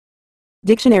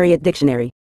Dictionary at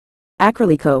dictionary.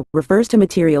 Acrílico refers to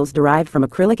materials derived from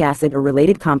acrylic acid or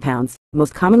related compounds,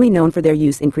 most commonly known for their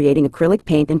use in creating acrylic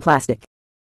paint and plastic.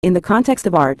 In the context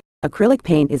of art, acrylic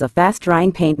paint is a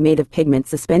fast-drying paint made of pigment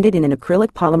suspended in an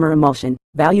acrylic polymer emulsion,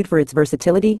 valued for its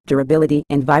versatility, durability,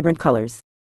 and vibrant colors.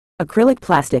 Acrylic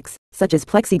plastics, such as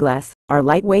Plexiglas, are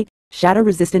lightweight,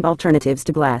 shatter-resistant alternatives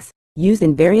to glass, used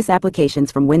in various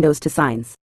applications from windows to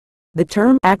signs. The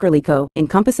term Acrílico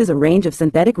encompasses a range of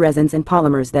synthetic resins and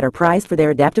polymers that are prized for their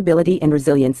adaptability and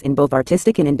resilience in both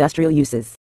artistic and industrial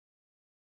uses.